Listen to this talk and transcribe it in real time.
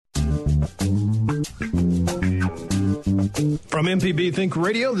From MPB Think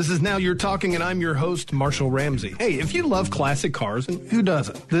Radio, this is Now You're Talking, and I'm your host, Marshall Ramsey. Hey, if you love classic cars, and who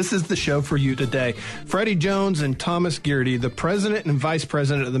doesn't, this is the show for you today. Freddie Jones and Thomas Garrity, the president and vice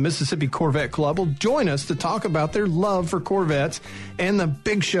president of the Mississippi Corvette Club, will join us to talk about their love for Corvettes and the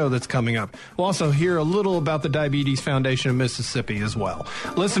big show that's coming up. We'll also hear a little about the Diabetes Foundation of Mississippi as well.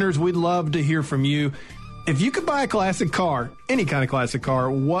 Listeners, we'd love to hear from you. If you could buy a classic car, any kind of classic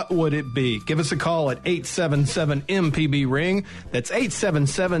car, what would it be? Give us a call at 877-MPB-RING. That's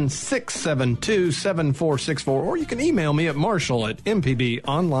 877-672-7464. Or you can email me at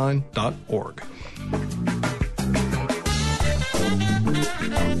marshall@mpbonline.org.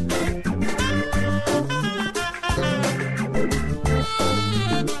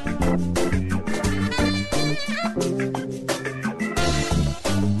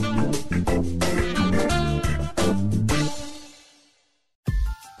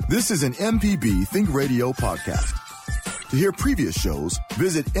 This is an MPB Think Radio podcast. To hear previous shows,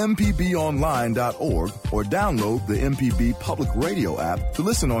 visit mpbonline.org or download the MPB Public Radio app to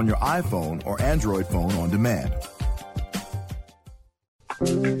listen on your iPhone or Android phone on demand.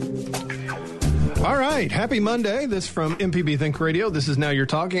 All right. Happy Monday. This from MPB Think Radio. This is Now You're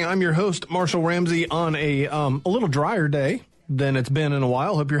Talking. I'm your host, Marshall Ramsey, on a little drier day than it's been in a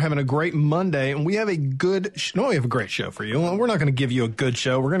while. Hope you're having a great Monday. And we have a great show for you. Well, we're not going to give you a good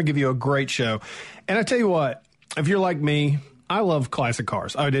show. We're going to give you a great show. And I tell you what, if you're like me, I love classic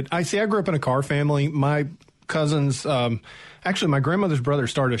cars. I grew up in a car family. My cousins, actually my grandmother's brother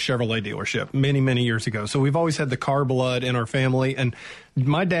started a Chevrolet dealership many, many years ago. So we've always had the car blood in our family. And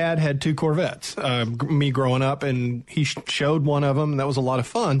my dad had two Corvettes, me growing up, and he showed one of them, and that was a lot of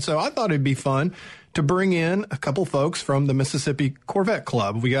fun. So I thought it'd be fun to bring in a couple folks from the Mississippi Corvette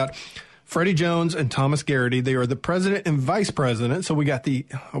Club. We got Freddie Jones and Thomas Garrity. They are the president and vice president. So we got the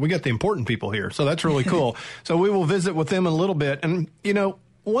important people here. So that's really cool. So we will visit with them in a little bit. And, you know,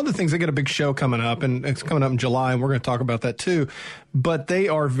 one of the things, they got a big show coming up, and it's coming up in July, and we're going to talk about that too. But they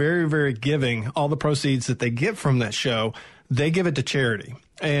are very, very giving. All the proceeds that they get from that show, they give it to charity.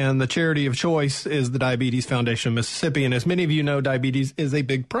 And the charity of choice is the Diabetes Foundation of Mississippi. And as many of you know, diabetes is a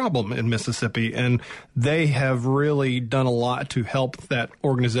big problem in Mississippi. And they have really done a lot to help that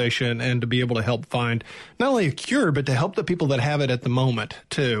organization and to be able to help find not only a cure, but to help the people that have it at the moment,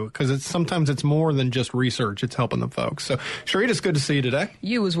 too. Because sometimes it's more than just research. It's helping the folks. So, Sharita, it's good to see you today.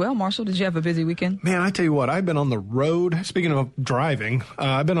 You as well, Marshall. Did you have a busy weekend? Man, I tell you what, I've been on the road. Speaking of driving,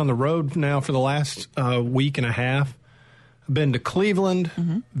 I've been on the road now for the last week and a half. Been to Cleveland,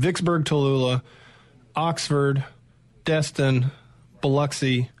 Vicksburg, Tallulah, Oxford, Destin,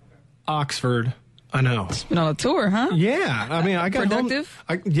 Biloxi, Oxford. I know. It's been on a tour, huh? Yeah. I mean, I got productive?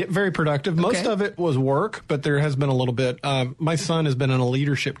 Very productive. Okay. Most of it was work, but there has been a little bit. My son has been in a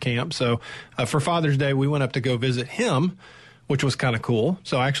leadership camp. So for Father's Day, we went up to go visit him, which was kind of cool.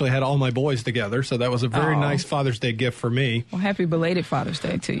 So I actually had all my boys together. So that was a very nice Father's Day gift for me. Well, happy belated Father's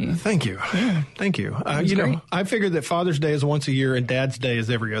Day to you. Thank you. Yeah. Thank you. You know, I figured that Father's Day is once a year and Dad's Day is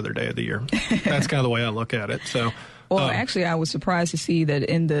every other day of the year. That's kind of the way I look at it. So. Well, actually, I was surprised to see that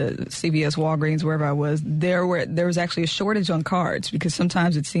in the CVS, Walgreens, wherever I was, there was actually a shortage on cards, because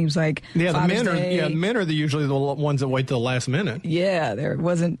sometimes it seems like Father's Day, men are usually the ones that wait till the last minute. Yeah, there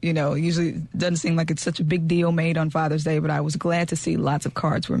wasn't, usually it doesn't seem like it's such a big deal made on Father's Day, but I was glad to see lots of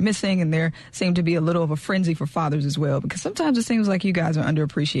cards were missing, and there seemed to be a little of a frenzy for fathers as well, because sometimes it seems like you guys are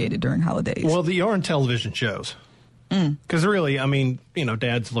underappreciated during holidays. Well, you are on television shows. Because really, I mean,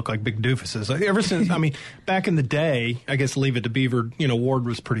 dads look like big doofuses. Ever since, back in the day, I guess Leave It to Beaver, Ward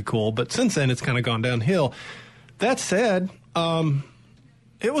was pretty cool. But since then, it's kind of gone downhill. That said,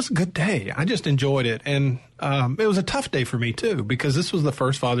 it was a good day. I just enjoyed it. And it was a tough day for me, too, because this was the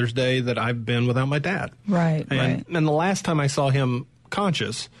first Father's Day that I've been without my dad. Right, and the last time I saw him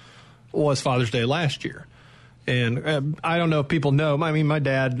conscious was Father's Day last year. And I don't know if people know. I mean, my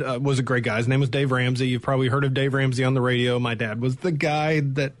dad was a great guy. His name was Dave Ramsey. You've probably heard of Dave Ramsey on the radio. My dad was the guy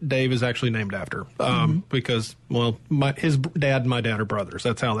that Dave is actually named after because, well, his dad and my dad are brothers.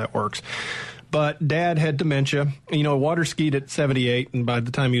 That's how that works. But Dad had dementia. Water skied at 78, and by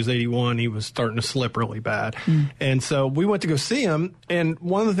the time he was 81, he was starting to slip really bad. And so we went to go see him, and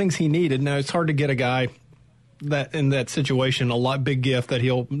one of the things he needed, now it's hard to get a guy that in that situation a big gift that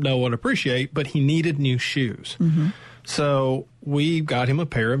he'll know and appreciate, but he needed new shoes. So we got him a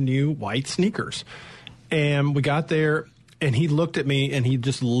pair of new white sneakers, and we got there, and he looked at me and he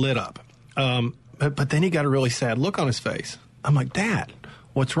just lit up. But then he got a really sad look on his face. I'm like, Dad,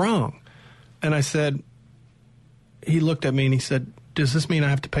 what's wrong? And I said, he looked at me and he said, does this mean I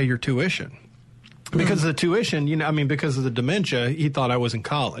have to pay your tuition? because of the tuition, because of the dementia, he thought I was in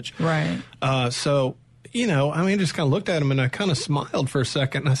college. Right. So, I just kind of looked at him and I kind of smiled for a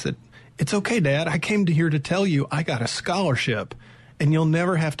second and I said, "It's okay, Dad. I came here to tell you I got a scholarship and you'll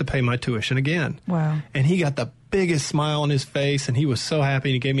never have to pay my tuition again." Wow. And he got the biggest smile on his face and he was so happy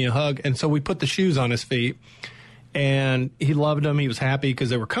and he gave me a hug. And so we put the shoes on his feet and he loved them. He was happy because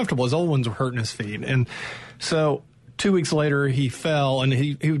they were comfortable. His old ones were hurting his feet. And so 2 weeks later, he fell, and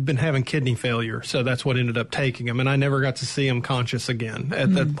he'd been having kidney failure, so that's what ended up taking him. And I never got to see him conscious again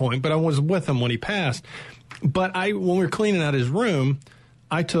at that point, but I was with him when he passed. But when we were cleaning out his room,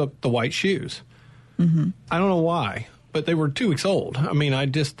 I took the white shoes. Mm-hmm. I don't know why, but they were 2 weeks old. I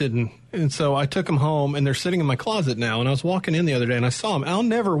just didn't. And so I took them home, and they're sitting in my closet now. And I was walking in the other day, and I saw them. I'll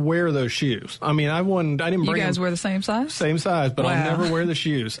never wear those shoes. I didn't bring You guys them. wear the same size? Same size, but Wow. I'll never wear the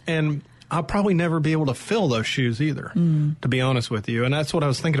shoes. And I'll probably never be able to fill those shoes either, to be honest with you. And that's what I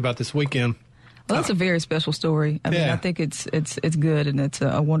was thinking about this weekend. Well, that's a very special story. I think it's good, and it's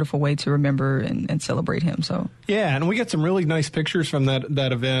a wonderful way to remember and celebrate him. So Yeah, and we got some really nice pictures from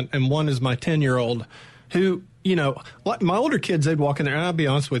that event. And one is my 10-year-old who, my older kids, they'd walk in there, and I'll be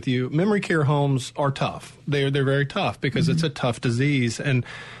honest with you, memory care homes are tough. They're very tough because it's a tough disease. And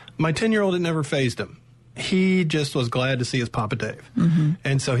my 10-year-old, it never fazed him. He just was glad to see his Papa Dave. Mm-hmm.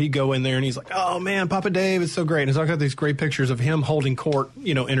 And so he'd go in there and he's like, "Oh, man, Papa Dave is so great." And so I got these great pictures of him holding court,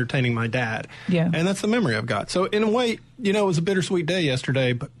 entertaining my dad. Yeah. And that's the memory I've got. So in a way, it was a bittersweet day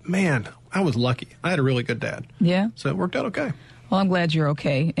yesterday, but man, I was lucky. I had a really good dad. Yeah. So it worked out okay. Well, I'm glad you're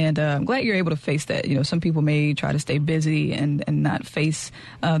okay, and I'm glad you're able to face that. Some people may try to stay busy and not face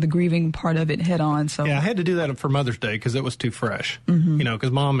the grieving part of it head on. So yeah, I had to do that for Mother's Day because it was too fresh.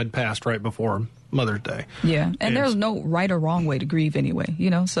 Because Mom had passed right before Mother's Day. Yeah, and there's no right or wrong way to grieve anyway.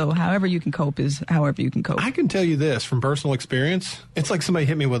 So however you can cope is however you can cope. I can tell you this from personal experience: it's like somebody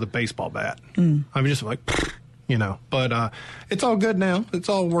hit me with a baseball bat. I'm just like. But it's all good now. It's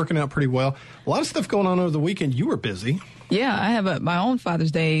all working out pretty well. A lot of stuff going on over the weekend. You were busy. Yeah, I have my own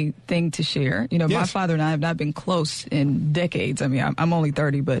Father's Day thing to share. My father and I have not been close in decades. I'm only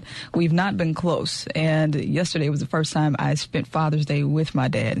 30, but we've not been close. And yesterday was the first time I spent Father's Day with my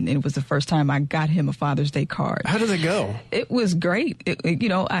dad, and it was the first time I got him a Father's Day card. How did it go? It was great.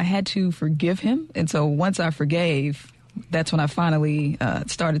 I had to forgive him, and so once I forgave, that's when I finally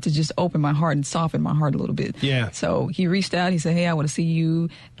started to just open my heart and soften my heart a little bit. Yeah. So he reached out. He said, "Hey, I want to see you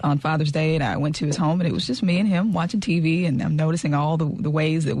on Father's Day." And I went to his home, and it was just me and him watching TV. And I'm noticing all the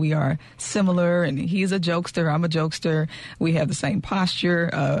ways that we are similar. And he's a jokester. I'm a jokester. We have the same posture.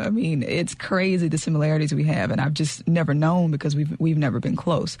 It's crazy the similarities we have. And I've just never known because we've never been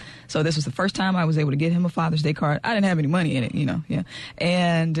close. So this was the first time I was able to get him a Father's Day card. I didn't have any money in it, Yeah.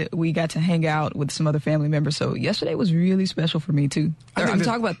 And we got to hang out with some other family members. So yesterday was really special for me too. I'm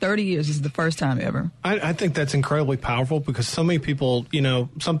talking about 30 years. This is the first time ever. I think that's incredibly powerful because so many people,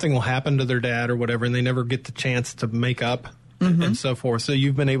 something will happen to their dad or whatever, and they never get the chance to make up and so forth. So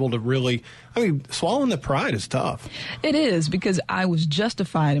you've been able to really, swallowing the pride is tough. It is because I was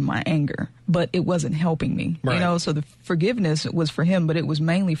justified in my anger, but it wasn't helping me. Right. So the forgiveness was for him, but it was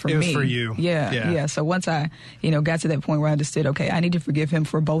mainly for me. It was for you. Yeah. So once I, got to that point where I understood, okay, I need to forgive him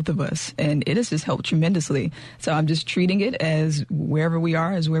for both of us, and it has just helped tremendously. So I'm just treating it as wherever we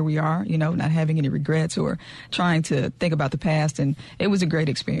are is where we are, not having any regrets or trying to think about the past, and it was a great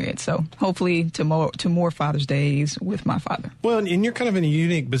experience. So hopefully to more Father's Days with my father. Well, and you're kind of in a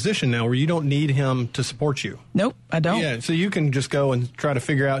unique position now where you don't need him to support you. Nope, I don't. Yeah, so you can just go and try to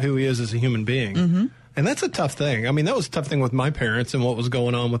figure out who he is as a human being. Mm-hmm. And that's a tough thing. That was a tough thing with my parents and what was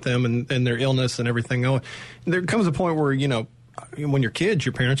going on with them and their illness and everything. There comes a point where, when you're kids,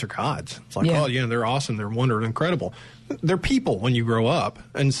 your parents are gods. It's like, they're awesome, they're wonderful, incredible. They're people when you grow up.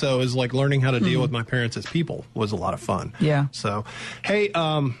 And so it's like learning how to deal with my parents as people was a lot of fun. Yeah. So, hey,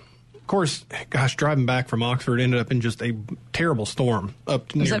 of course, driving back from Oxford ended up in just a terrible storm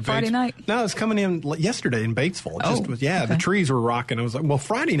up near Was that Friday night? No, it was coming in yesterday in Batesville. The trees were rocking. I was like, well,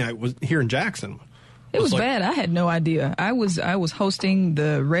 Friday night was here in Jackson. It was bad. I had no idea. I was hosting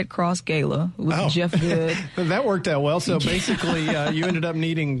the Red Cross Gala with Jeff Good. That worked out well. So basically, you ended up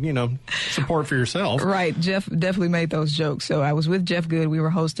needing, support for yourself. Right. Jeff definitely made those jokes. So I was with Jeff Good. We were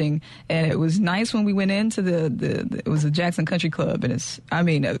hosting, and it was nice when we went into it was the Jackson Country Club, and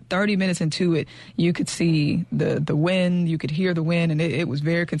 30 minutes into it, you could see the wind, you could hear the wind, and it was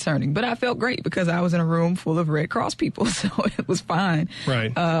very concerning. But I felt great because I was in a room full of Red Cross people, so it was fine.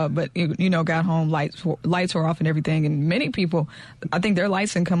 Right. But got home, lights were off and everything, and many people, I think their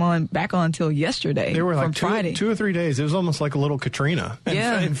lights didn't come back on until yesterday. They were like from Friday. 2 or 3 days. It was almost like a little Katrina.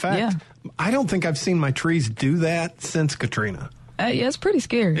 In fact, I don't think I've seen my trees do that since Katrina. Yeah, it's pretty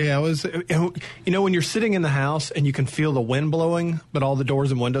scary. Yeah, it was. When you're sitting in the house and you can feel the wind blowing, but all the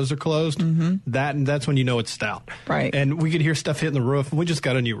doors and windows are closed, that's when you know it's stout. Right. And we could hear stuff hitting the roof. We just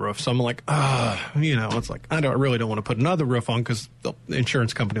got a new roof, so I'm like, it's like I really don't want to put another roof on because the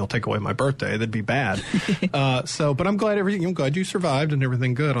insurance company will take away my birthday. That'd be bad. But I'm glad I'm glad you survived and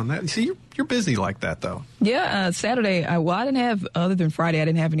everything good on that. See, you're busy like that though. Yeah, Saturday. I didn't have, other than Friday, I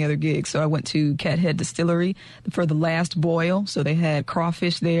didn't have any other gigs, so I went to Cathead Distillery for the last boil. So they had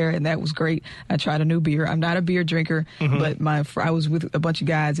crawfish there, and that was great. I tried a new beer. I'm not a beer drinker, but I was with a bunch of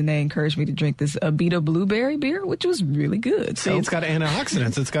guys, and they encouraged me to drink this Abita Blueberry beer, which was really good. See, it's got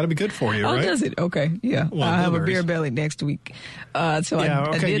antioxidants. It's got to be good for you, right? Oh, does it? Okay, yeah. Well, I'll have a beer belly next week. I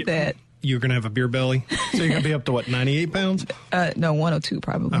did that. You're going to have a beer belly? So you're going to be up to, 98 pounds? No, 102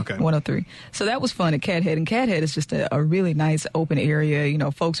 probably. Okay. 103. So that was fun at Cathead. And Cathead is just a really nice open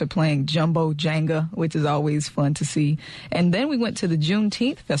area. Folks are playing Jumbo Jenga, which is always fun to see. And then we went to the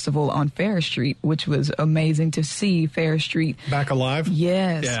Juneteenth Festival on Ferris Street, which was amazing to see Ferris Street. Back alive?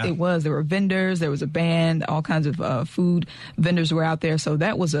 Yes, It was. There were vendors. There was a band. All kinds of food vendors were out there. So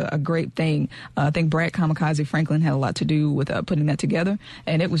that was a great thing. I think Brad Kamikaze Franklin had a lot to do with putting that together.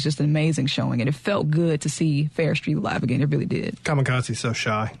 And it was just an amazing showing, and it felt good to see Ferris Street live again. It really did. Kamikaze's so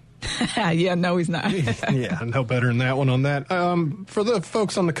shy. Yeah, no, he's not. Yeah, no better than that one on that. For the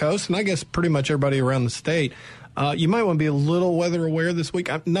folks on the coast, and I guess pretty much everybody around the state, you might want to be a little weather aware this week.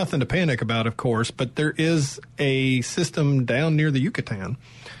 Nothing to panic about, of course, but there is a system down near the Yucatan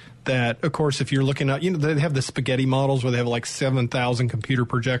that, of course, if you're looking at, they have the spaghetti models where they have like 7,000 computer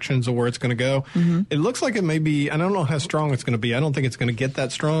projections of where it's going to go. It looks like it may be, I don't know how strong it's going to be. I don't think it's going to get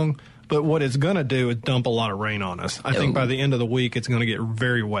that strong. But what it's going to do is dump a lot of rain on us. I think by the end of the week, it's going to get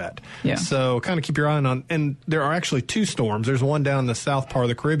very wet. Yeah. So kind of keep your eye on. And there are actually two storms. There's one down in the south part of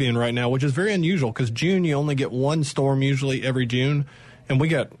the Caribbean right now, which is very unusual because June, you only get one storm usually every June. And we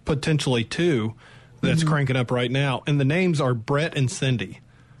got potentially two that's cranking up right now. And the names are Brett and Cindy.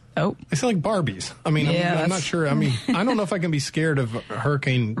 Oh. They sound like Barbies. I mean, I'm not sure. I mean, I don't know if I can be scared of a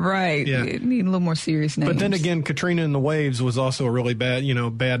hurricane. Right. Yeah. You need a little more serious names. But then again, Katrina and the Waves was also a really bad,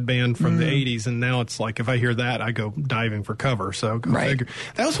 bad band from the 80s. And now it's like, if I hear that, I go diving for cover. So go figure.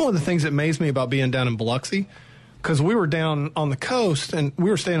 That was one of the things that amazed me about being down in Biloxi. Because we were down on the coast and we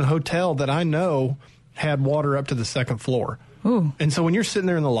were staying in a hotel that I know had water up to the second floor. Ooh. And so when you're sitting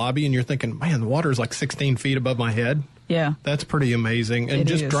there in the lobby and you're thinking, man, the water is like 16 feet above my head. Yeah. That's pretty amazing. And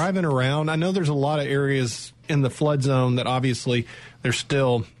just driving around, I know there's a lot of areas in the flood zone that obviously there's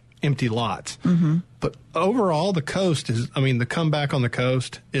still empty lots. But overall, the coast the comeback on the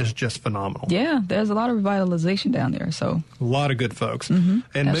coast is just phenomenal. Yeah, there's a lot of revitalization down there. So a lot of good folks. And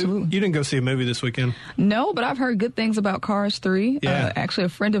you didn't go see a movie this weekend? No, but I've heard good things about Cars 3. Yeah. Actually, a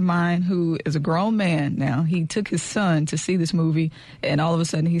friend of mine who is a grown man now, he took his son to see this movie, and all of a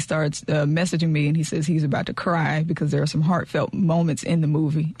sudden he starts messaging me, and he says he's about to cry because there are some heartfelt moments in the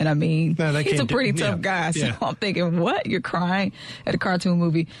movie. And I mean, he's a pretty tough guy, so I'm thinking, what? You're crying at a cartoon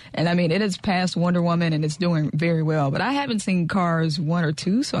movie? And I mean, it has passed Wonder Woman, and it's doing very well. But I haven't seen Cars 1 or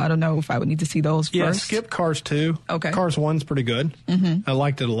 2, so I don't know if I would need to see those first. Yeah, skip Cars 2. Okay. Cars 1's pretty good. I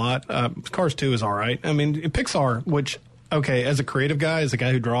liked it a lot. Cars 2 is all right. I mean, Pixar, which, as a creative guy, as a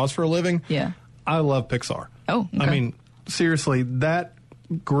guy who draws for a living, I love Pixar. Oh, okay. I mean, seriously, that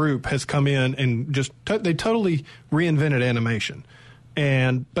group has come in and just, they totally reinvented animation.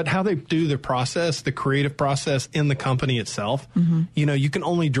 But how they do their process, the creative process in the company itself, you can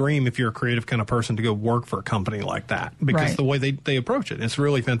only dream if you're a creative kind of person to go work for a company like that because the way they approach it, it's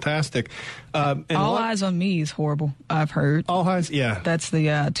really fantastic. And All Eyes on Me is horrible, I've heard. All Eyes, yeah. That's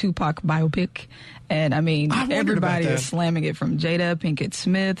the Tupac biopic. And I mean, everybody is slamming it from Jada Pinkett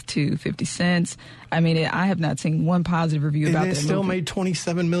Smith to 50 Cent. I mean, I have not seen one positive review about that movie. And it still made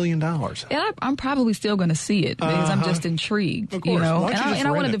 $27 million. And I'm probably still going to see it because I'm just intrigued. Of course. And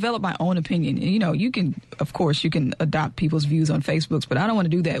I want to develop my own opinion. You can, of course, you can adopt people's views on Facebook, but I don't want to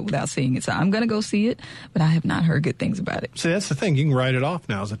do that without seeing it. So I'm going to go see it, but I have not heard good things about it. See, that's the thing. You can write it off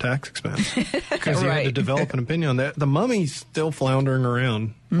now as a tax expense because you had to develop an opinion on that. The Mummy's still floundering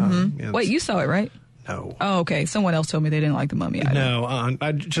around. Wait, you saw it, right? No. Oh, okay. Someone else told me they didn't like The Mummy either. No,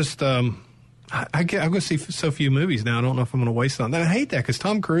 I just I go see so few movies now. I don't know if I'm going to waste it on that. I hate that because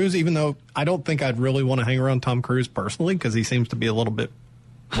Tom Cruise, even though I don't think I'd really want to hang around Tom Cruise personally because he seems to be a little bit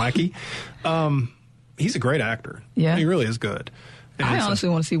wacky, he's a great actor. Yeah. He really is good. And I honestly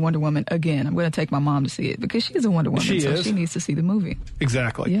want to see Wonder Woman again. I'm going to take my mom to see it because she's a Wonder Woman, so she needs to see the movie.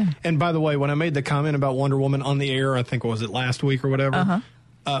 Exactly. Yeah. And by the way, when I made the comment about Wonder Woman on the air, I think, was it last week or whatever?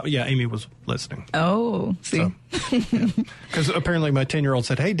 Yeah, Amy was listening. Oh, see. Because apparently my 10-year-old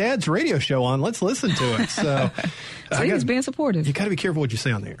said, hey, Dad's radio show on. Let's listen to it. So he's being supportive. You got to be careful what you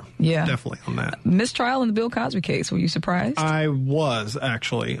say on the air. Yeah. Definitely on that. Mistrial in the Bill Cosby case. Were you surprised? I was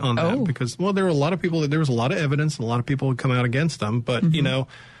actually on that because, well, there were a lot of people, there was a lot of evidence and a lot of people would come out against him. But, you know,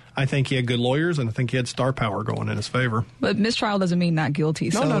 I think he had good lawyers, and I think he had star power going in his favor. But mistrial doesn't mean not guilty.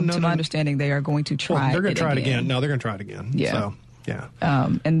 No, to my understanding, they are going to try it. They're going to try it again. No, they're going to try it again. Yeah. So, yeah.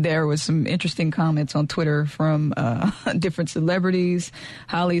 And there was some interesting comments on Twitter from different celebrities.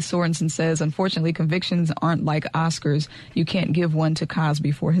 Holly Sorensen says, unfortunately, convictions aren't like Oscars. You can't give one to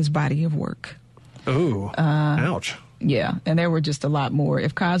Cosby for his body of work. Ooh, ouch. Yeah, and there were just a lot more.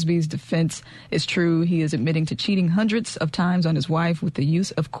 If Cosby's defense is true, he is admitting to cheating hundreds of times on his wife with the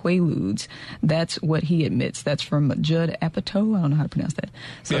use of Quaaludes. That's what he admits. That's from Judd Apatow. I don't know how to pronounce that.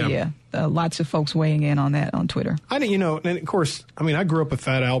 So, yeah lots of folks weighing in on that on Twitter. I didn't, and of course, I mean, I grew up with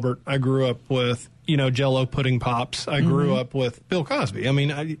Fat Albert. I grew up with, Jell-O pudding pops. I grew up with Bill Cosby. I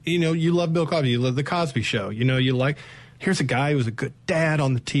mean, you love Bill Cosby. You love The Cosby Show. You like... Here's a guy who was a good dad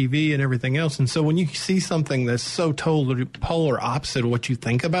on the TV and everything else. And so when you see something that's so totally polar opposite of what you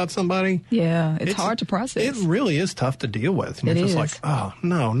think about somebody. Yeah, it's hard to process. It really is tough to deal with. And you're just like, oh,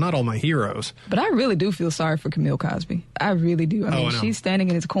 no, not all my heroes. But I really do feel sorry for Camille Cosby. I really do. I mean, she's standing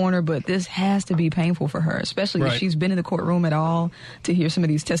in his corner, but this has to be painful for her, especially if she's been in the courtroom at all to hear some of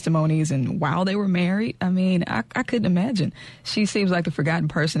these testimonies. And while they were married, I mean, I couldn't imagine. She seems like the forgotten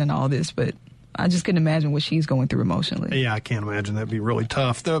person in all this, but I just couldn't imagine what she's going through emotionally. Yeah, I can't imagine. That'd be really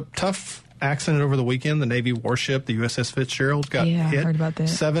tough. The tough accident over the weekend, the Navy warship, the USS Fitzgerald, got hit. I heard about that.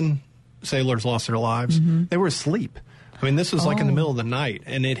 7 sailors lost their lives. Mm-hmm. They were asleep. I mean, this was like in the middle of the night,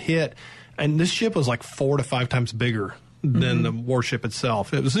 and it hit. And this ship was like 4 to 5 times bigger than the warship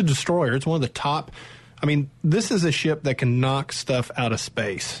itself. It was a destroyer. It's one of the top. I mean, this is a ship that can knock stuff out of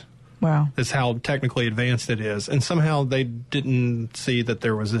space. Wow. That's how technically advanced it is. And somehow they didn't see that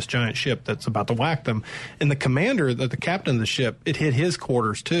there was this giant ship that's about to whack them. And the commander, the captain of the ship, it hit his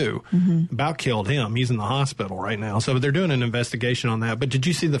quarters too. Mm-hmm. About killed him. He's in the hospital right now. So they're doing an investigation on that. But did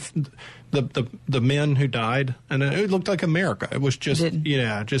you see the men who died? And it looked like America. It was just,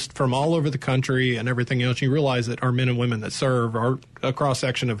 just from all over the country and everything else. You realize that our men and women that serve are a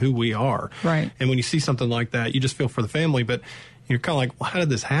cross-section of who we are. Right. And when you see something like that, you just feel for the family. But you're kind of like, well, how did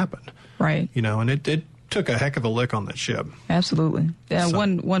this happen? Right. And it took a heck of a lick on that ship. Absolutely. Yeah. So,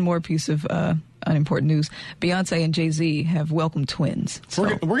 one more piece of unimportant news. Beyonce and Jay-Z have welcomed twins. So.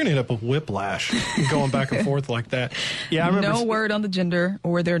 We're going to end up with whiplash going back and forth like that. Yeah, I remember. No word on the gender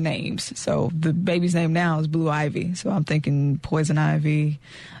or their names. So the baby's name now is Blue Ivy. So I'm thinking Poison Ivy,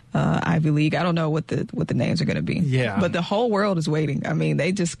 Ivy League. I don't know what the names are going to be. Yeah. But the whole world is waiting. I mean,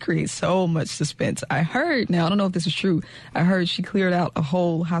 they just create so much suspense. I heard, now I don't know if this is true, I heard she cleared out a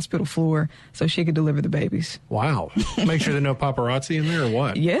whole hospital floor so she could deliver the babies. Wow. Make sure there's no paparazzi in there or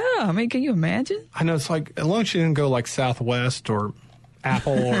what? Yeah. I mean, can you imagine? I know, it's like, as long as she didn't go like Southwest or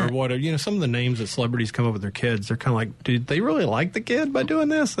Apple or whatever, some of the names that celebrities come up with their kids, they're kind of like, did they really like the kid by doing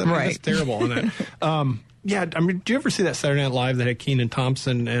this? I mean, right. That's terrible. And yeah, I mean, do you ever see that Saturday Night Live that had Kenan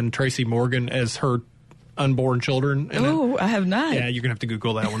Thompson and Tracy Morgan as her unborn children? Oh, I have not. Yeah, you're going to have to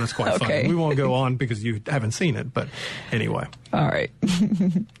Google that one. It's quite funny. We won't go on because you haven't seen it, but anyway. All right.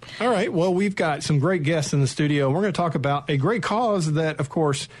 All right, well, we've got some great guests in the studio, and we're going to talk about a great cause that, of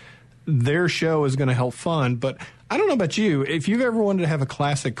course, their show is going to help fund, but I don't know about you. If you've ever wanted to have a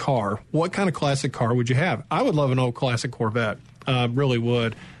classic car, what kind of classic car would you have? I would love an old classic Corvette. Really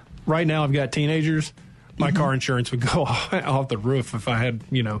would. Right now, I've got teenagers. My car insurance would go off the roof if I had,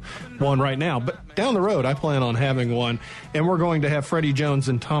 one right now. But down the road, I plan on having one. And we're going to have Freddie Jones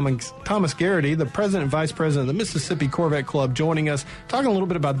and Thomas Garrity, the president and vice president of the Mississippi Corvette Club, joining us, talking a little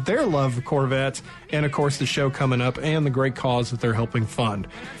bit about their love of Corvettes and, of course, the show coming up and the great cause that they're helping fund.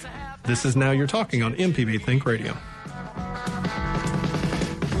 This is Now You're Talking on MPB Think Radio.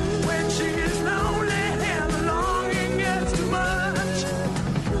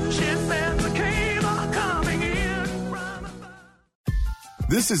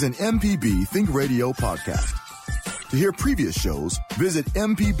 This is an MPB Think Radio podcast. To hear previous shows, visit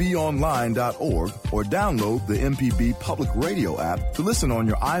mpbonline.org or download the MPB Public Radio app to listen on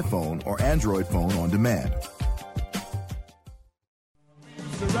your iPhone or Android phone on demand.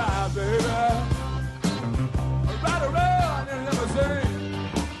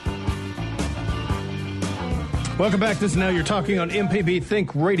 Welcome back. This is Now You're Talking on MPB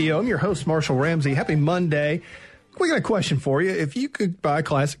Think Radio. I'm your host, Marshall Ramsey. Happy Monday. We got a question for you. If you could buy a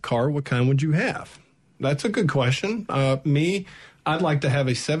classic car, what kind would you have? That's a good question. Me, I'd like to have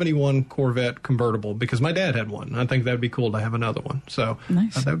a 71 Corvette convertible because my dad had one. I think that would be cool to have another one. So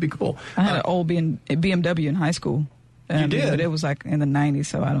nice. That would be cool. I had an old BMW in high school. You did? But it was like in the 90s,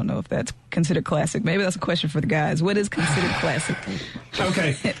 so I don't know if that's considered classic. Maybe that's a question for the guys. What is considered classic?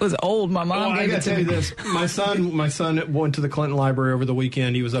 Okay. It was old. My mom gave it to me. I got to tell you this. My son went to the Clinton Library over the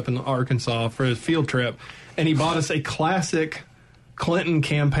weekend. He was up in Arkansas for his field trip, and he bought us a classic Clinton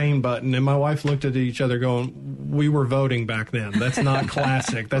campaign button, and my wife looked at each other going, we were voting back then. That's not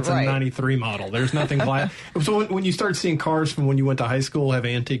classic. That's right. A 93 model. There's nothing classic. So when you start seeing cars from when you went to high school have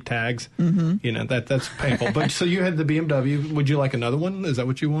antique tags, you know, that's painful. But so you had the BMW. Would you like another one? Is that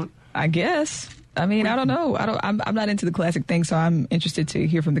what you want? I guess. I mean, I don't know. I'm not into the classic thing, so I'm interested to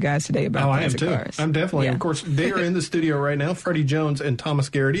hear from the guys today about classic cars. I am too. I'm definitely. Yeah. Of course, they are in the studio right now. Freddie Jones and Thomas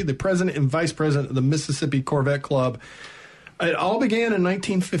Garrity, the president and vice president of the Mississippi Corvette Club. It all began in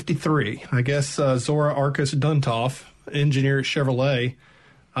 1953. I guess Zora Arkus Duntov, engineer at Chevrolet.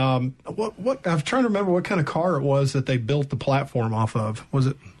 What? I'm trying to remember what kind of car it was that they built the platform off of. Was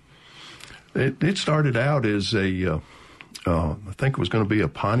it? It started out as I think it was going to be a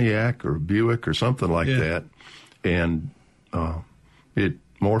Pontiac or a Buick or something like that, and it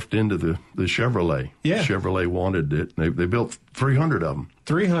morphed into the Chevrolet. Yeah. Chevrolet wanted it. They built 300 of them.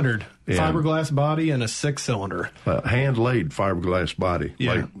 300 fiberglass body and a 6-cylinder. Hand-laid fiberglass body,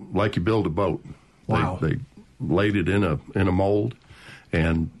 like you build a boat. Wow. They laid it in a mold,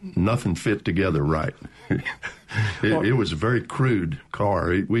 and nothing fit together right. It was a very crude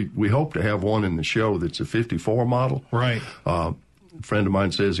car. We hope to have one in the show that's a 54 model. Right. A friend of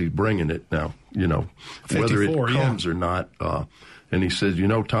mine says he's bringing it now, you know, whether it comes or not. And he says, you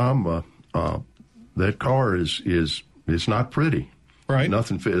know, Tom, that car is not pretty. Right.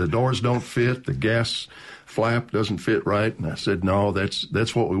 Nothing fit. The doors don't fit. The gas flap doesn't fit right. And I said, no,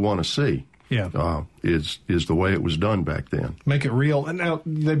 that's what we want to see. Yeah. Is the way it was done back then. Make it real. And now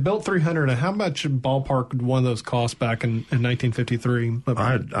they built 300. And how much ballpark did one of those cost back in 1953?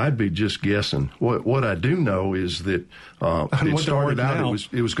 I'd be just guessing. What I do know is that it started out.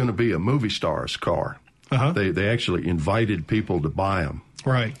 It was going to be a movie star's car. Uh-huh. They actually invited people to buy them.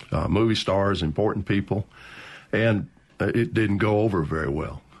 Right. Movie stars, important people, and it didn't go over very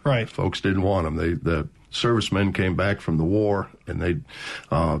well. Right. Folks didn't want them. The servicemen came back from the war, and they'd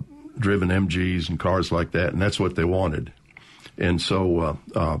driven MGs and cars like that, and that's what they wanted. And so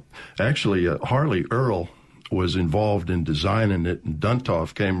actually Harley Earl was involved in designing it, and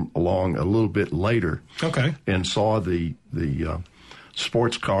Duntov came along a little bit later. Okay. And saw the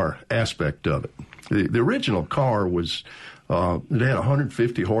sports car aspect of it. The original car was, it had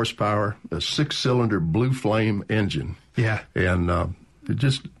 150 horsepower, a 6-cylinder Blue Flame engine. Yeah. And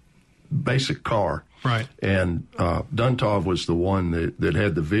just basic car. Right. And Duntov was the one that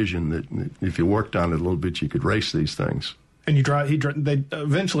had the vision that if you worked on it a little bit, you could race these things. And they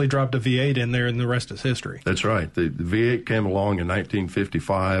eventually dropped a V8 in there, and the rest is history. That's right. The V8 came along in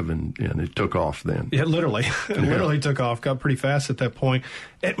 1955, and it took off then. Yeah, literally. It literally took off, got pretty fast at that point.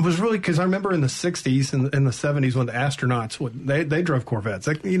 It was really, because I remember in the 60s and in the 70s when the astronauts, they drove Corvettes.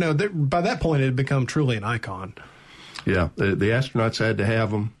 You know, by that point, it had become truly an icon. Yeah, the astronauts had to have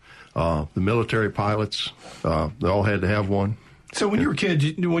them. The military pilots, they all had to have one. So when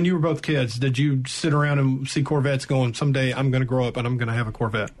you were both kids, did you sit around and see Corvettes going, someday I'm going to grow up and I'm going to have a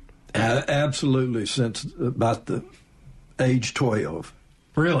Corvette? Absolutely, since about the age 12.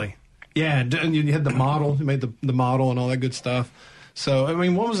 Really? Yeah, and you had the model, you made the model and all that good stuff. So, I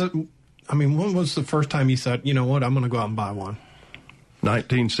mean, when was the first time you said, you know what, I'm going to go out and buy one?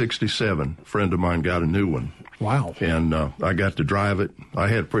 1967, a friend of mine got a new one. Wow. And I got to drive it. I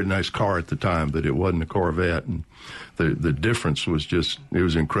had a pretty nice car at the time, but it wasn't a Corvette. And the difference was just, it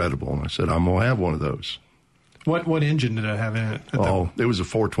was incredible. And I said, I'm going to have one of those. What engine did it have in it? It was a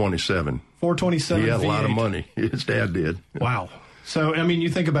 427. 427 He had V8. a lot of money. His dad did. Wow. So, I mean, you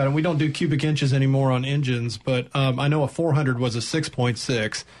think about it. We don't do cubic inches anymore on engines, but I know a 400 was a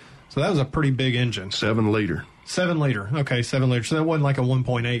 6.6. So that was a pretty big engine. 7 liter. 7 liter. Okay, 7 liter. So that wasn't like a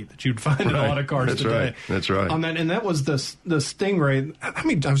 1.8 that you'd find in a lot of cars today. That's right. And that was the Stingray. I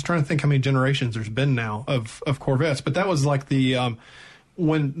mean, I was trying to think how many generations there's been now of Corvettes, but that was like the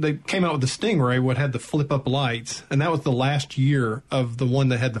when they came out with the Stingray, what had the flip up lights, and that was the last year of the one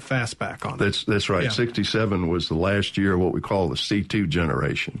that had the fastback on it. That's right. Yeah. 67 was the last year of what we call the C2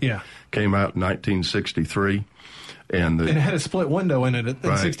 generation. Yeah. Came out in 1963, and it had a split window in it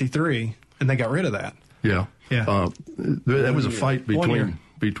in 63, and they got rid of that. Yeah. Yeah. There was a fight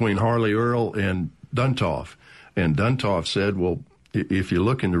between Harley Earl and Duntov. And Duntov said, well, if you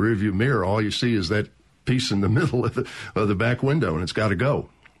look in the rearview mirror, all you see is that piece in the middle of the back window, and it's got to go.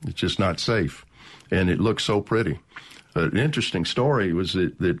 It's just not safe. And it looks so pretty. An interesting story was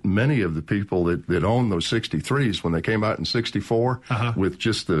that many of the people that owned those 63s, when they came out in 64 with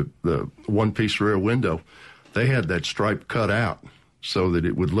just the one-piece rear window, they had that stripe cut out so that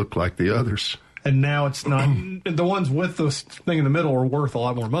it would look like the others. And now it's not. The ones with the thing in the middle are worth a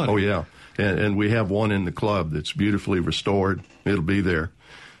lot more money. Oh, yeah. And we have one in the club that's beautifully restored. It'll be there.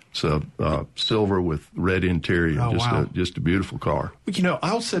 It's a silver with red interior. Oh, Just a beautiful car. You know,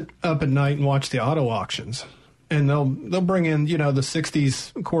 I'll sit up at night and watch the auto auctions. And they'll bring in, you know, the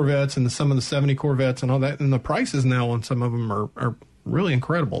 60s Corvettes and some of the 70 Corvettes and all that. And the prices now on some of them are really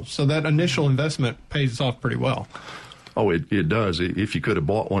incredible. So that initial investment pays off pretty well. Oh, it does. If you could have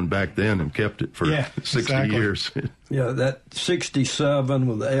bought one back then and kept it for 60 years. Yeah, that 67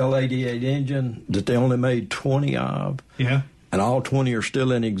 with the L88 engine that they only made 20 of. Yeah. And all 20 are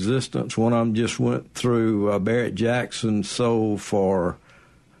still in existence. One of them just went through Barrett Jackson, sold for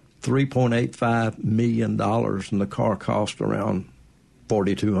 $3.85 million, and the car cost around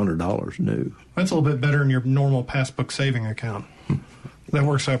 $4,200 new. That's a little bit better than your normal passbook saving account. That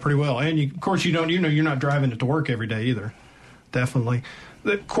works out pretty well. And of course, you're not driving it to work every day either. Definitely.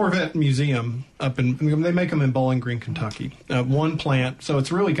 The Corvette Museum they make them in Bowling Green, Kentucky. One plant, so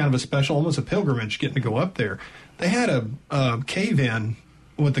it's really kind of a special, almost a pilgrimage getting to go up there. They had a cave-in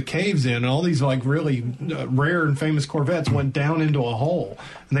with the caves in, and all these like really rare and famous Corvettes went down into a hole,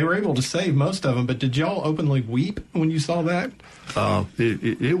 and they were able to save most of them. But did y'all openly weep when you saw that?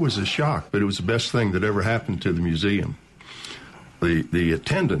 It was a shock, but it was the best thing that ever happened to the museum. The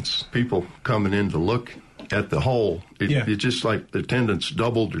attendance, people coming in to look at the hole, it just like the attendance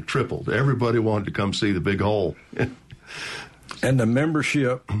doubled or tripled. Everybody wanted to come see the big hole. And the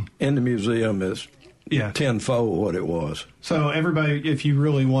membership in the museum is tenfold what it was. So everybody, if you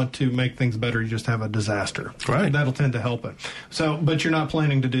really want to make things better, you just have a disaster. Right. That'll tend to help it. So, but you're not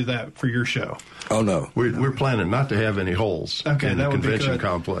planning to do that for your show. Oh, no. We're planning not to have any holes in the convention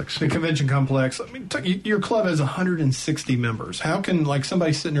complex. The convention complex. I mean, your club has 160 members. How can, like,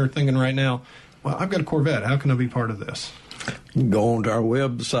 somebody sitting there thinking right now, well, I've got a Corvette. How can I be part of this? You can go onto our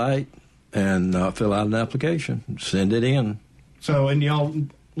website and fill out an application. Send it in. So, and y'all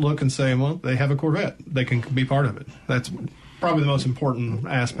look and say, well, they have a Corvette. They can be part of it. That's probably the most important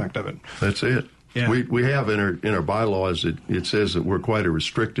aspect of it. That's it. Yeah. We have in our bylaws, it says that we're quite a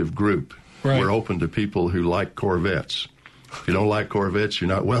restrictive group. Right. We're open to people who like Corvettes. If you don't like Corvettes, you're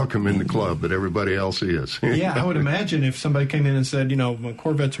not welcome in the club, but everybody else is. Yeah, I would imagine if somebody came in and said, well,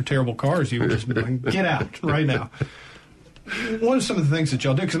 Corvettes are terrible cars, you would just be like, get out right now. What are some of the things that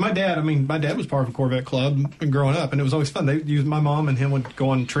y'all do? Because my dad was part of a Corvette club growing up, and it was always fun. My mom and him would go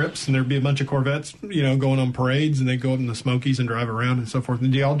on trips, and there'd be a bunch of Corvettes, going on parades, and they'd go up in the Smokies and drive around and so forth.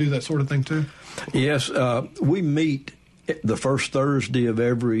 And do y'all do that sort of thing too? Yes, we meet the first Thursday of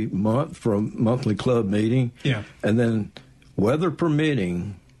every month for a monthly club meeting. Yeah. And then, weather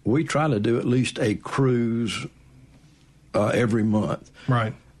permitting, we try to do at least a cruise every month.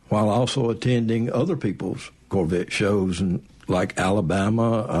 Right. While also attending other people's Corvette shows, in like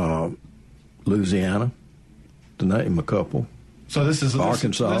Alabama, Louisiana, to name a couple. So this is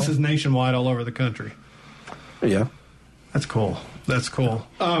Arkansas. This is nationwide, all over the country. Yeah. That's cool.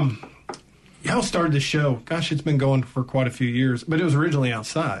 Y'all started this show. Gosh, it's been going for quite a few years, but it was originally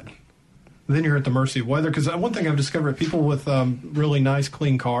outside. Then you're at the mercy of weather. Because one thing I've discovered, people with really nice,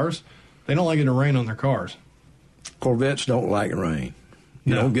 clean cars, they don't like it to rain on their cars. Corvettes don't like rain.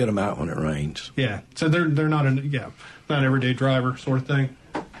 You don't get them out when it rains. Yeah, so they're not not an everyday driver sort of thing.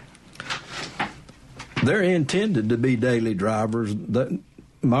 They're intended to be daily drivers.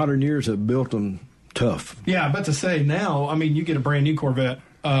 Modern years have built them tough. Yeah, but to say now, you get a brand new Corvette.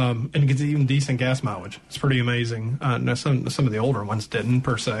 And it gets even decent gas mileage. It's pretty amazing. Now some of the older ones didn't,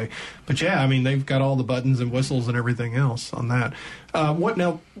 per se. But, yeah, they've got all the buttons and whistles and everything else on that.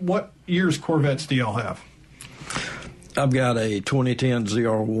 What year's Corvettes do y'all have? I've got a 2010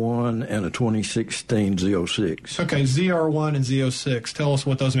 ZR1 and a 2016 Z06. Okay, ZR1 and Z06. Tell us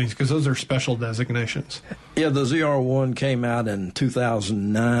what those mean, because those are special designations. Yeah, the ZR1 came out in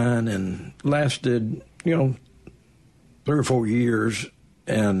 2009 and lasted, 3 or 4 years.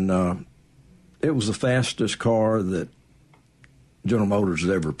 And it was the fastest car that General Motors has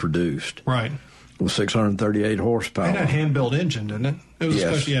ever produced. Right. With 638 horsepower. It had a hand-built engine, didn't it? It was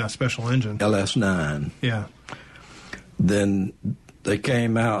a special engine. LS9. Yeah. Then they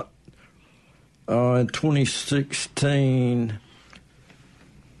came out in 2016.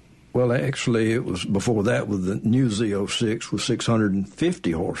 Well, actually, it was before that with the new Z06 with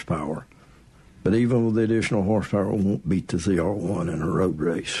 650 horsepower. But even with the additional horsepower, it won't beat the ZR1 in a road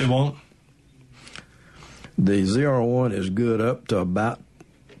race. It won't? The ZR1 is good up to about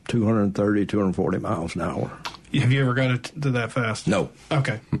 230, 240 miles an hour. Have you ever got it to that fast? No.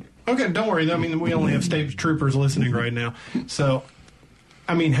 Okay. Okay, don't worry. I mean, we only have state troopers listening right now. So,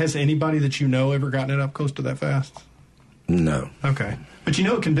 I mean, has anybody that you know ever gotten it up close to that fast? No. Okay. But you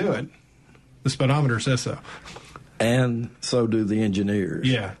know it can do it. The speedometer says so. And so do the engineers.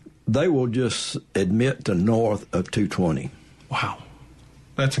 Yeah. They will just admit to north of 220. Wow.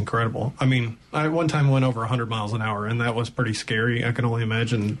 That's incredible. I mean, I one time went over 100 miles an hour, and that was pretty scary. I can only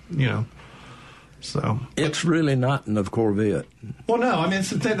imagine, so. It's really not in the Corvette. Well, no, I mean,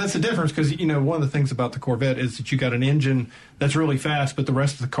 that's the difference because, one of the things about the Corvette is that you got an engine that's really fast, but the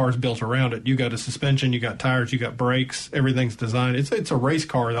rest of the car's built around it. You got a suspension, you got tires, you got brakes, everything's designed. It's a race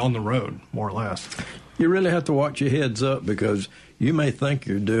car on the road, more or less. You really have to watch your heads up because you may think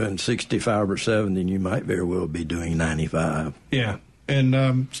you're doing 65 or 70, and you might very well be doing 95. Yeah,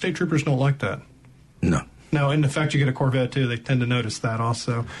 and state troopers don't like that. No. No, and the fact you get a Corvette, too, they tend to notice that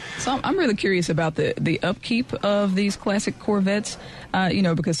also. So I'm really curious about the upkeep of these classic Corvettes,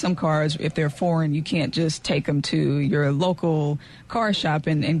 because some cars, if they're foreign, you can't just take them to your local car shop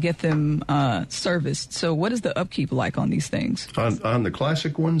and get them serviced. So what is the upkeep like on these things? On the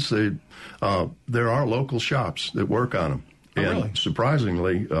classic ones, there are local shops that work on them. Oh, and really?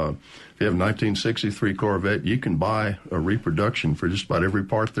 Surprisingly, if you have a 1963 Corvette, you can buy a reproduction for just about every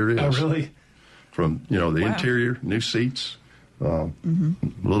part there is. Oh, really? From, the Wow. interior, new seats, a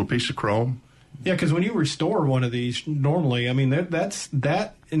little piece of chrome. Yeah, because when you restore one of these, normally, I mean,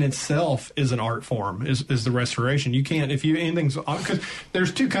 that in itself is an art form, is the restoration. You can't, because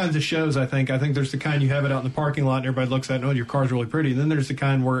there's two kinds of shows, I think. I think there's the kind you have it out in the parking lot and everybody looks at it and, your car's really pretty. And then there's the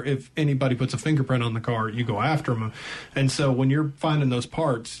kind where if anybody puts a fingerprint on the car, you go after them. And so when you're finding those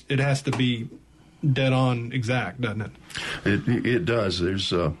parts, it has to be dead on exact, doesn't it? It does.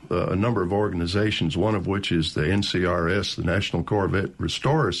 There's a number of organizations, one of which is the NCRS, the National Corvette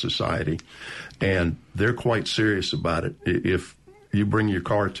Restorer Society, and they're quite serious about it. If you bring your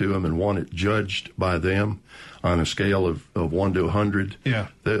car to them and want it judged by them on a scale of 1 to 100, yeah,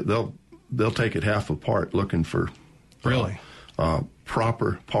 they'll take it half apart looking for really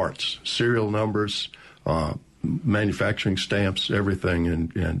proper parts, serial numbers, manufacturing stamps, everything,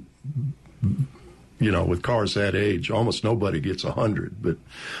 and with cars that age, almost nobody gets 100. But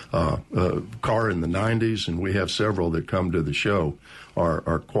a car in the 90s, and we have several that come to the show,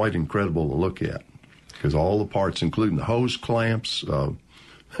 are quite incredible to look at because all the parts, including the hose clamps,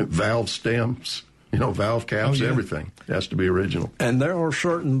 valve stems, valve caps, everything has to be original. And there are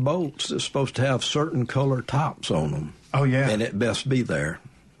certain bolts that's supposed to have certain color tops on them. Oh, yeah. And it best be there.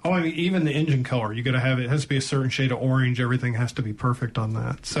 Oh, I mean, even the engine color, you got to have it has to be a certain shade of orange. Everything has to be perfect on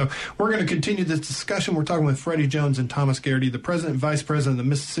that. So we're going to continue this discussion. We're talking with Freddie Jones and Thomas Garrity, the president and vice president of the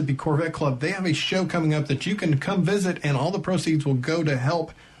Mississippi Corvette Club. They have a show coming up that you can come visit, and all the proceeds will go to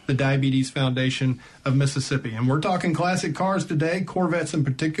help the Diabetes Foundation of Mississippi. And we're talking classic cars today, Corvettes in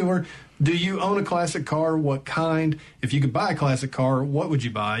particular. Do you own a classic car? What kind? If you could buy a classic car, what would you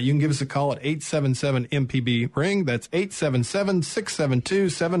buy? You can give us a call at 877-MPB-RING. That's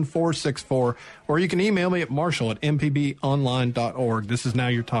 877-672-7464. Or you can email me at marshall@mpbonline.org. This is Now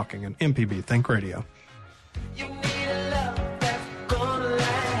You're Talking on MPB Think Radio. You need a love that's gonna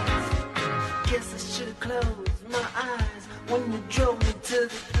last. Guess I should have closed my eyes when you drove me to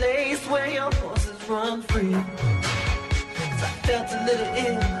the place where your horses run free. 'Cause I felt a little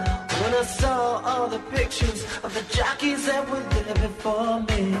ill when I saw all the pictures of the jockeys that were there before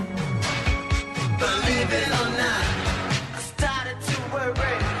me. Believe it or not, I started to worry.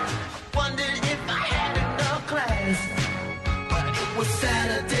 I wondered if I had enough class. But it was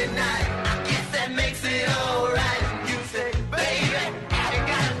Saturday night, I guess that makes it alright. You say, baby, I ain't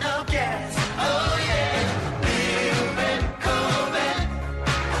got enough gas. Oh yeah, little red Corvette.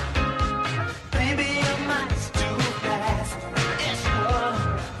 Baby, your mind's too fast. It's your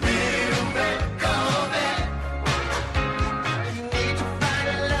little red Corvette. You need to find a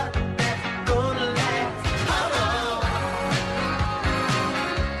love that's gonna last.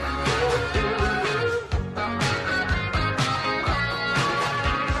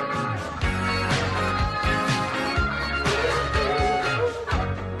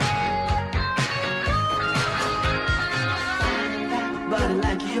 Body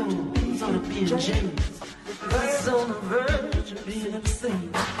like yours on a PNG. It's on the verge of being obscene.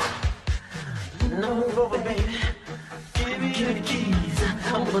 No over, baby. Give me the keys.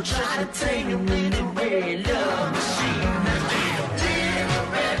 I'm gonna try to take you in the red love machine. Little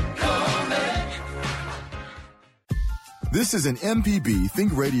red Corvette. This is an MPB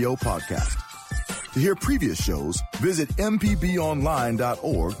Think Radio podcast. To hear previous shows, visit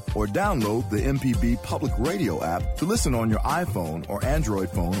mpbonline.org or download the MPB Public Radio app to listen on your iPhone or Android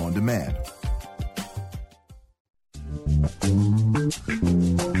phone on demand. Welcome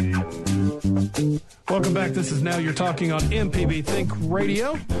back. This is Now You're Talking on MPB Think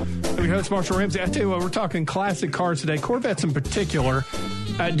Radio. I'm your host, Marshall Ramsey. I tell you what, we're talking classic cars today, Corvettes in particular.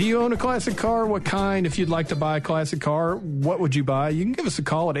 Do you own a classic car? What kind? If you'd like to buy a classic car, what would you buy? You can give us a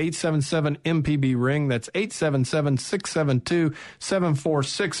call at 877-MPB-RING. That's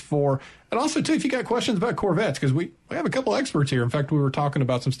 877-672-7464. And also, too, if you got questions about Corvettes, because we have a couple experts here. In fact, we were talking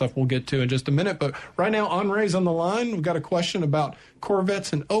about some stuff we'll get to in just a minute. But right now, Henri's on the line. We've got a question about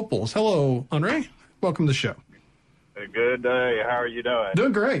Corvettes and Opals. Hello, Henri. Welcome to the show. Good day. How are you doing?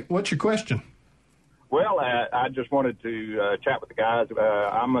 Doing great. What's your question? Well, I just wanted to chat with the guys.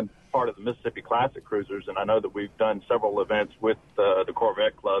 I'm a part of the Mississippi Classic Cruisers, and I know that we've done several events with the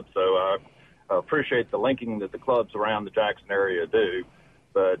Corvette Club, so I appreciate the linking that the clubs around the Jackson area do.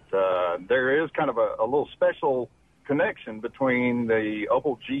 But there is kind of a little special connection between the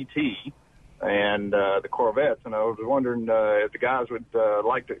Opel GT and the Corvettes, and I was wondering if the guys would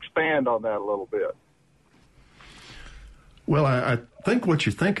like to expand on that a little bit. Well, I think what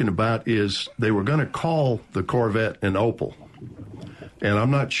you're thinking about is they were going to call the Corvette an Opel. And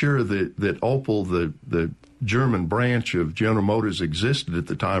I'm not sure that Opel, the German branch of General Motors, existed at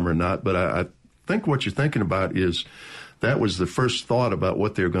the time or not, but I think what you're thinking about is that was the first thought about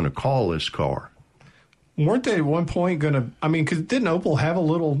what they were going to call this car. Weren't they at one point going to, because didn't Opel have a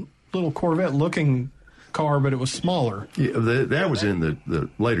little Corvette-looking car, but it was smaller? Yeah, that was in the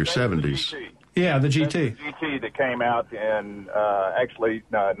later 70s. Yeah, the GT. That's the GT that came out in actually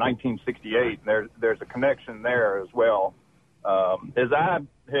 1968. There's a connection there as well. As I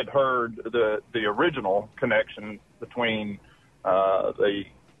had heard, the original connection between the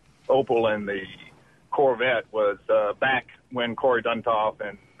Opel and the Corvette was back when Corey Duntov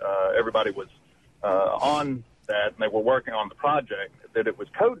and everybody was on that, and they were working on the project, that it was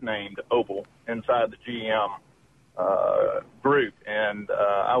codenamed Opel inside the GM group. And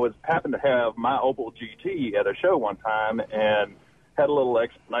I happened to have my Opel GT at a show one time and had a little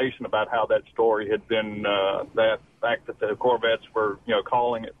explanation about how that story had been, that fact that the Corvettes were,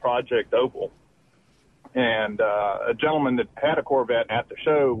 calling it Project Opel. And a gentleman that had a Corvette at the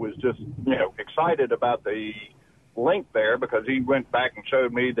show was just, excited about the link there, because he went back and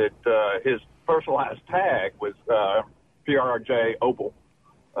showed me that his personalized tag was PRJ Opel.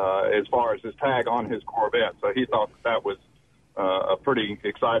 As far as his tag on his Corvette. So he thought that was a pretty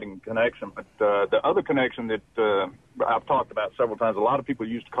exciting connection. But the other connection that I've talked about several times, a lot of people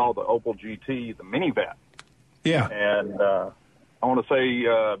used to call the Opel GT the minivan. Yeah. And I want to say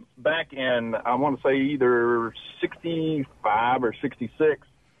back in, either 65 or 66,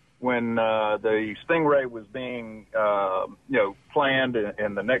 when the Stingray was being, planned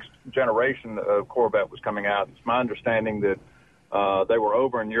and the next generation of Corvette was coming out, it's my understanding that they were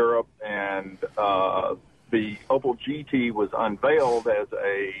over in Europe, and the Opel GT was unveiled as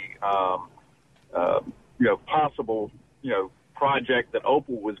a, possible, project that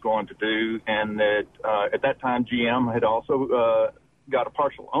Opel was going to do, and that at that time GM had also got a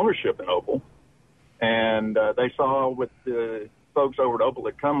partial ownership in Opel, and they saw what the folks over at Opel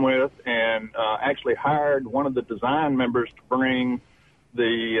had come with, and actually hired one of the design members to bring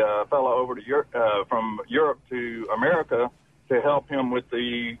the fellow over to from Europe to America to help him with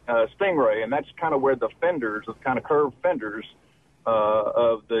the Stingray, and that's kind of where the fenders, the kind of curved fenders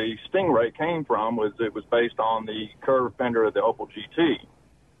of the Stingray came from. It was based on the curved fender of the Opel GT,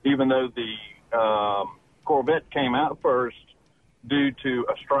 even though the Corvette came out first due to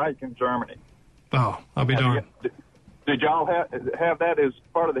a strike in Germany. Oh, I'll be darned. Did y'all have that as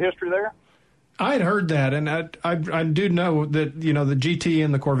part of the history there? I had heard that, and I do know that, the GT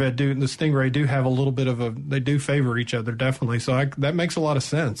and the Corvette and the Stingray do have a little bit of they do favor each other, definitely. So that makes a lot of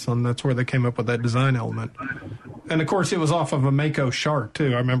sense, and that's where they came up with that design element. And, of course, it was off of a Mako Shark,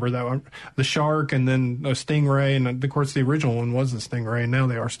 too. I remember that one. The Shark and then a Stingray, and, of course, the original one was the Stingray, and now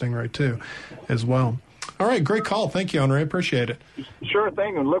they are Stingray, too, as well. All right, great call. Thank you, Henri. Appreciate it. Sure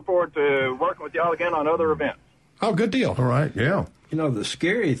thing, and look forward to working with y'all again on other events. Oh, good deal. All right, yeah. The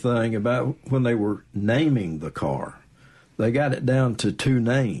scary thing about when they were naming the car, they got it down to 2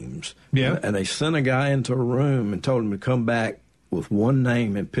 names. Yeah. And they sent a guy into a room and told him to come back with one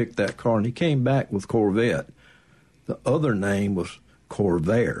name and pick that car. And he came back with Corvette. The other name was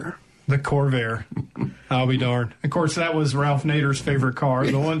Corvair. The Corvair. I'll be darned. Of course, that was Ralph Nader's favorite car,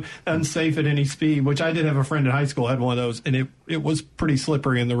 the one unsafe at any speed, which I did have a friend in high school had one of those, and it was pretty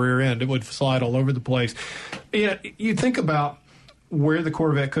slippery in the rear end. It would slide all over the place. Yeah, you think about where the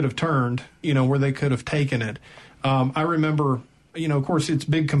Corvette could have turned, where they could have taken it. I remember of course, its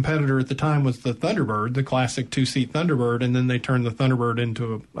big competitor at the time was the Thunderbird, the classic two-seat Thunderbird, and then they turned the Thunderbird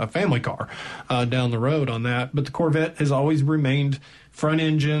into a family car down the road on that. But the Corvette has always remained front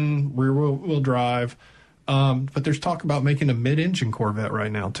engine, rear wheel drive. But there's talk about making a mid-engine Corvette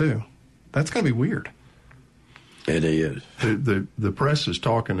right now, too. That's going to be weird. It is. The press is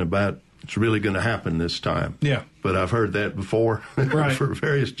talking about it's really going to happen this time. Yeah. But I've heard that before Right. for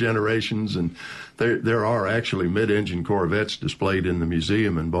various generations, and there are actually mid-engine Corvettes displayed in the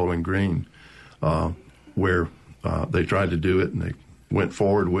museum in Bowling Green, where they tried to do it and they went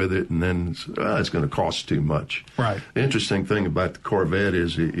forward with it, and then it's going to cost too much. Right. The interesting thing about the Corvette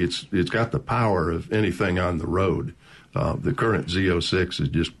is it's got the power of anything on the road. The current Z06 is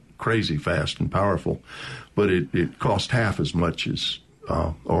just crazy fast and powerful, but it costs half as much as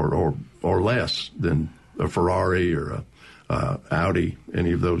or less than a Ferrari or a Audi,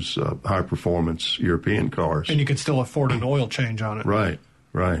 any of those high-performance European cars. And you could still afford an oil change on it. Right.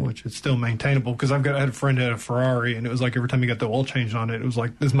 Which is still maintainable, because I had a friend who had a Ferrari, and it was like every time you got the oil change on it, it was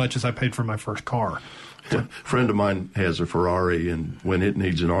like as much as I paid for my first car. A friend of mine has a Ferrari, and when it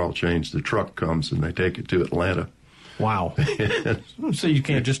needs an oil change, the truck comes and they take it to Atlanta. Wow. So you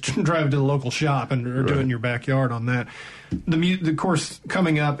can't just drive to the local shop or do it in your backyard on that. The course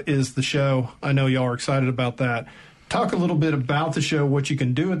coming up is the show. I know y'all are excited about that. Talk a little bit about the show, what you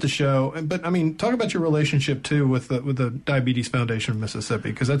can do at the show, but talk about your relationship too with the Diabetes Foundation of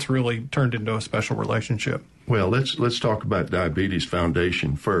Mississippi, because that's really turned into a special relationship. Well, let's talk about Diabetes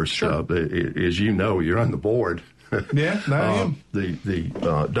Foundation first. Sure. As you know, you're on the board. Yeah, I am.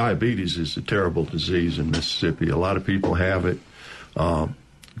 The diabetes is a terrible disease in Mississippi. A lot of people have it. A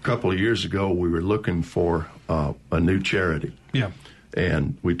couple of years ago, we were looking for a new charity. Yeah.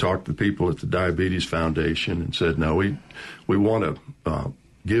 And we talked to people at the Diabetes Foundation and said, no, we want to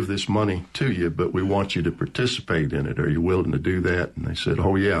give this money to you, but we want you to participate in it. Are you willing to do that? And they said,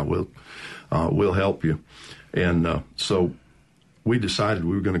 oh, yeah, we'll help you. And so we decided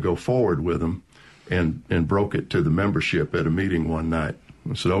we were going to go forward with them and broke it to the membership at a meeting one night.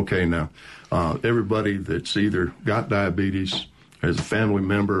 I said, okay, now, everybody that's either got diabetes, has a family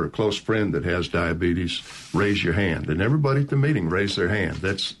member or a close friend that has diabetes, raise your hand. And everybody at the meeting raised their hand.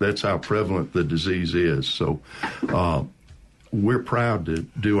 That's how prevalent the disease is. So we're proud to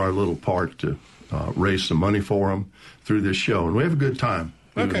do our little part to raise some money for them through this show. And we have a good time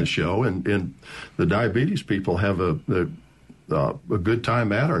doing the show. And the diabetes people have a good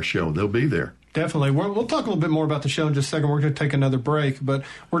time at our show. They'll be there. Definitely. We'll talk a little bit more about the show in just a second. We're going to take another break, but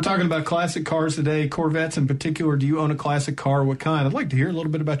we're talking about classic cars today, Corvettes in particular. Do you own a classic car? What kind? I'd like to hear a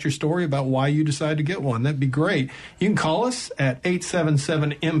little bit about your story about why you decided to get one. That'd be great. You can call us at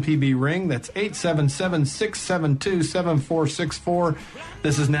 877-MPB-RING. That's 877-672-7464.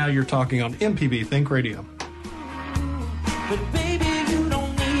 This is Now You're Talking on MPB Think Radio. But baby, you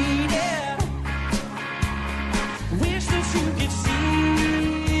don't need it. Wish that you could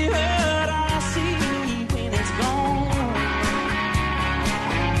see what I see when it's gone.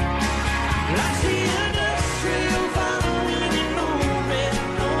 Like the industrial fire in an old red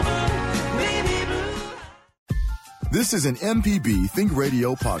Rover, baby blue. This is an MPB Think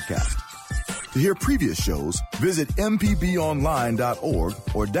Radio podcast. To hear previous shows, visit mpbonline.org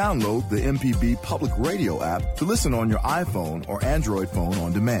or download the MPB Public Radio app to listen on your iPhone or Android phone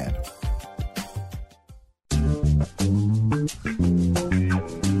on demand.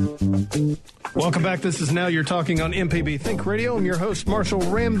 Welcome back. This is Now You're Talking on MPB Think Radio. I'm your host, Marshall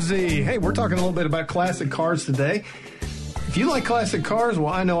Ramsey. Hey, we're talking a little bit about classic cars today. If you like classic cars,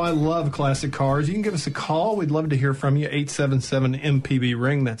 well, I know I love classic cars. You can give us a call. We'd love to hear from you.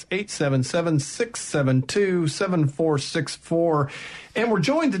 877-MPB-RING. That's 877-672-7464. And we're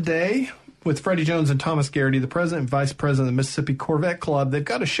joined today with Freddie Jones and Thomas Garrity, the president and vice president of the Mississippi Corvette Club. They've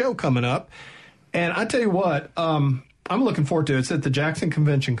got a show coming up. And I tell you what, I'm looking forward to it. It's at the Jackson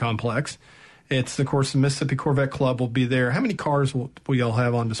Convention Complex. It's, of course, the Mississippi Corvette Club will be there. How many cars will y'all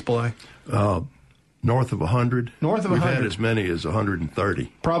have on display? North of 100. North of 100. We've had as many as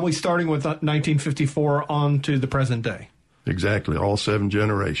 130. Probably starting with 1954 on to the present day. Exactly, all 7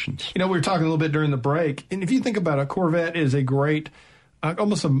 generations. You know, we were talking a little bit during the break, and if you think about it, a Corvette is a great,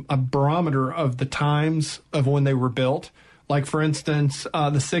 almost a barometer of the times of when they were built. Like, for instance, the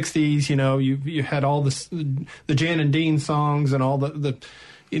 60s, you know, you had all the Jan and Dean songs and all the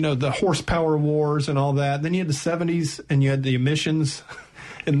horsepower wars and all that. Then you had the 70s, and you had the emissions.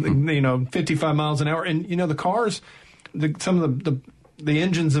 And 55 miles an hour, and the cars, some of the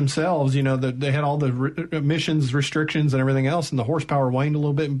engines themselves, they had all the emissions restrictions and everything else, and the horsepower waned a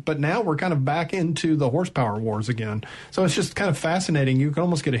little bit. But now we're kind of back into the horsepower wars again. So it's just kind of fascinating. You can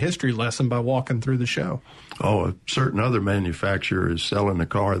almost get a history lesson by walking through the show. Oh, a certain other manufacturer is selling a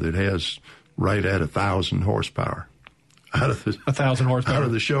car that has right at 1,000 horsepower. Out of the 1,000 horsepower out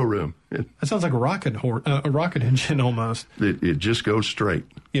of the showroom. That sounds like a rocket engine almost. It just goes straight.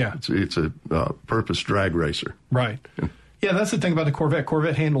 Yeah, it's a purpose drag racer. Right. Yeah, that's the thing about the Corvette.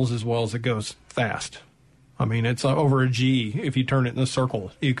 Corvette handles as well as it goes fast. I mean, it's over a G. If you turn it in a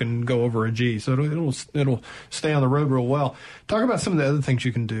circle, you can go over a G. So it'll stay on the road real well. Talk about some of the other things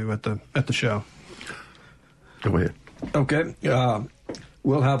you can do at the show. Go ahead. Okay.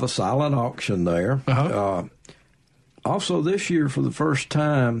 We'll have a silent auction there. Uh-huh. Also, this year, for the first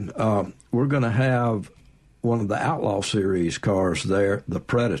time, we're going to have one of the Outlaw Series cars there, the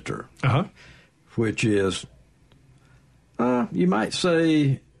Predator, which is, you might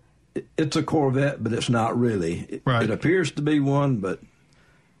say, it's a Corvette, but it's not really. Right. It appears to be one, but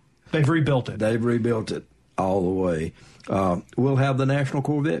they've rebuilt it. They've rebuilt it all the way. We'll have the National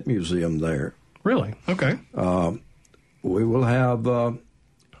Corvette Museum there. Really? Okay. We will have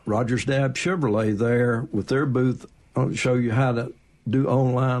Rogers Dab Chevrolet there with their booth. I'll show you how to do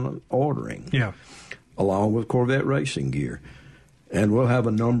online ordering. Yeah. Along with Corvette racing gear. And we'll have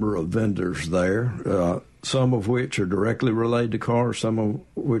a number of vendors there, some of which are directly related to cars, some of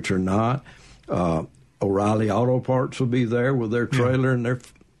which are not. O'Reilly Auto Parts will be there with their trailer and their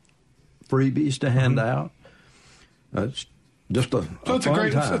freebies to hand out. It's just a fun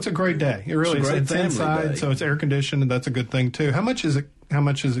time. It's a great day. It really is. It's inside, day. So it's air conditioned, and that's a good thing too. How much is it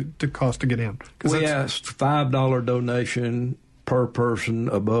to cost to get in? We asked $5 donation per person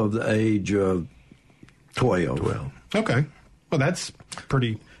above the age of 12. Okay. Well, that's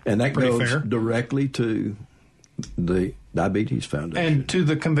pretty And that pretty goes fair. directly to the Diabetes Foundation. And to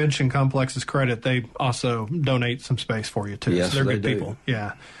the convention complex's credit, they also donate some space for you too. Yes, so they're they good do. people.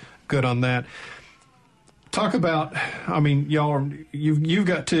 Yeah. Good on that. Talk about, I mean, y'all, you've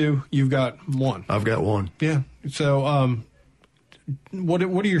got two, you've got one. I've got one. Yeah. So, what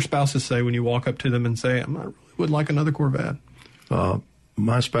do your spouses say when you walk up to them and say, I really would like another Corvette?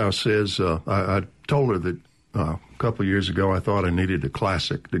 My spouse says, I told her that a couple of years ago I thought I needed a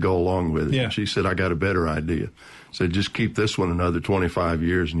classic to go along with it. Yeah. She said, I got a better idea. Said, just keep this one another 25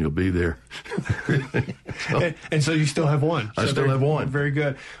 years and you'll be there. And so you still have one. I still have one. Very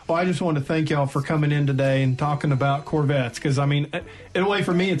good. Well, I just want to thank y'all for coming in today and talking about Corvettes, because, I mean, in a way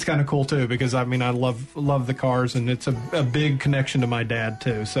for me it's kind of cool too, because, I mean, I love the cars, and it's a big connection to my dad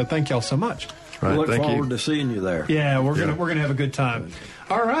too. So thank y'all so much. Right, Look thank forward you. to seeing you there. Yeah, we're gonna have a good time.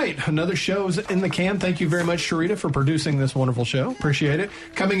 All right, another show's in the can. Thank you very much, Sharita, for producing this wonderful show. Appreciate it.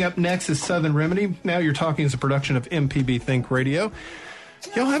 Coming up next is Southern Remedy. Now You're Talking is a production of MPB Think Radio.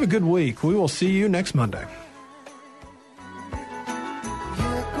 Y'all have a good week. We will see you next Monday.